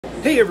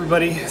Hey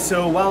everybody,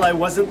 so while I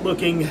wasn't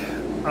looking,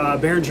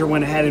 Behringer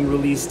went ahead and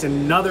released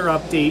another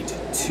update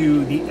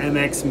to the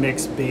MX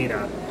Mix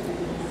beta.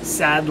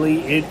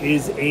 Sadly, it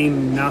is a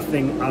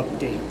nothing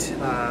update.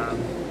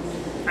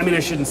 I mean, I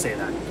shouldn't say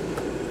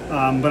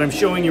that. But I'm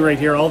showing you right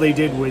here, all they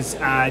did was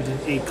add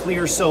a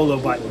clear solo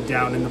button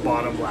down in the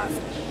bottom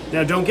left.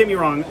 Now don't get me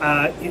wrong,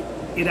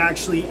 it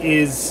actually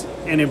is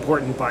an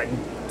important button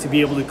to be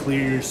able to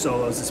clear your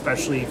solos,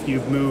 especially if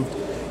you've moved,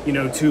 you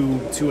know,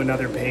 to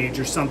another page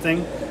or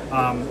something.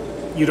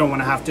 You don't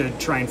want to have to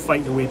try and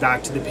fight your way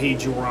back to the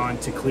page you were on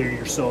to clear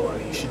your solo.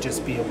 You should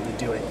just be able to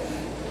do it.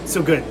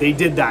 So good, they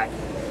did that.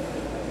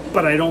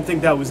 But I don't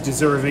think that was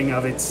deserving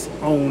of its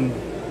own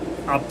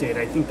update.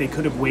 I think they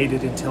could have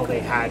waited until they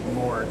had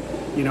more.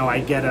 You know,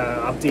 I get an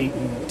update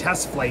in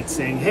test flight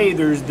saying, hey,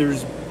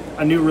 there's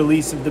a new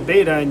release of the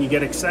beta, and you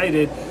get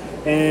excited,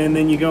 and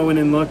then you go in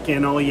and look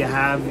and all you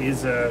have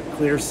is a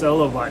clear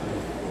solo button.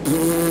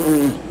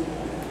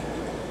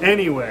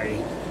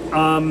 Anyway,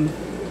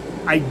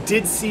 I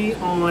did see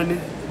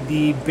on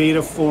the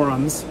beta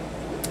forums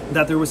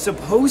that there was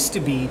supposed to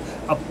be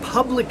a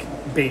public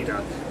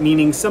beta,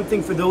 meaning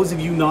something for those of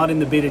you not in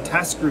the beta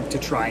test group to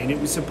try, and it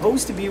was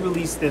supposed to be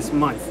released this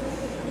month.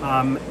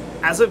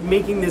 As of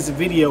making this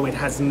video, it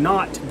has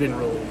not been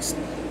released.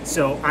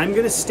 So I'm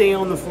going to stay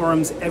on the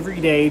forums every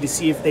day to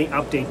see if they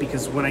update,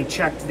 because when I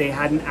checked, they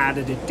hadn't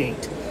added a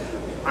date.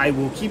 I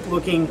will keep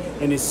looking,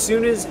 and as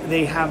soon as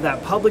they have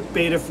that public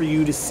beta for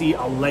you to see,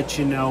 I'll let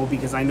you know,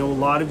 because I know a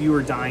lot of you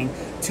are dying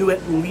to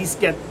at least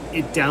get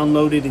it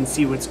downloaded and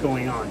see what's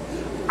going on.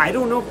 I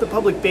don't know if the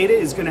public beta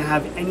is going to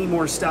have any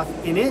more stuff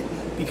in it,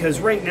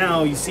 because right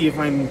now you see if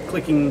I'm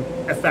clicking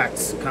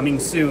effects, coming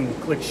soon,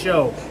 click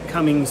show,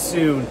 coming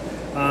soon,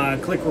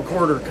 click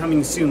recorder,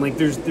 coming soon. Like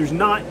there's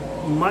not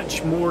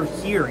much more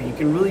here. You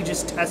can really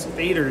just test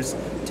faders,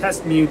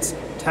 test mutes,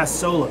 test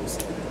solos.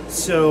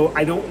 So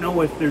I don't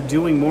know if they're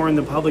doing more in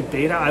the public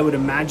beta. I would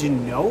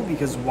imagine no,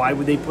 because why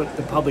would they put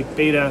the public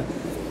beta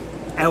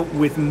out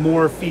with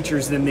more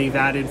features than they've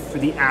added for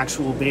the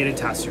actual beta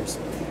testers?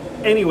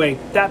 Anyway,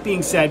 that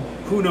being said,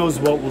 who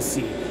knows what we'll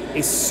see.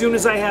 As soon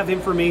as I have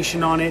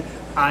information on it,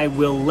 I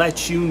will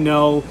let you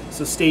know,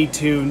 so stay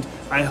tuned.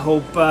 I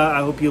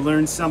hope you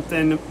learned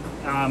something.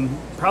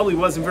 Probably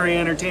wasn't very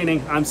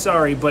entertaining, I'm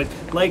sorry, but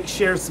like,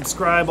 share,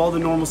 subscribe, all the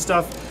normal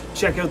stuff.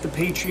 Check out the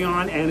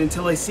Patreon, and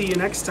until I see you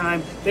next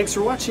time, thanks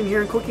for watching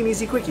here in Quick and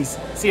Easy Quickies.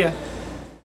 See ya.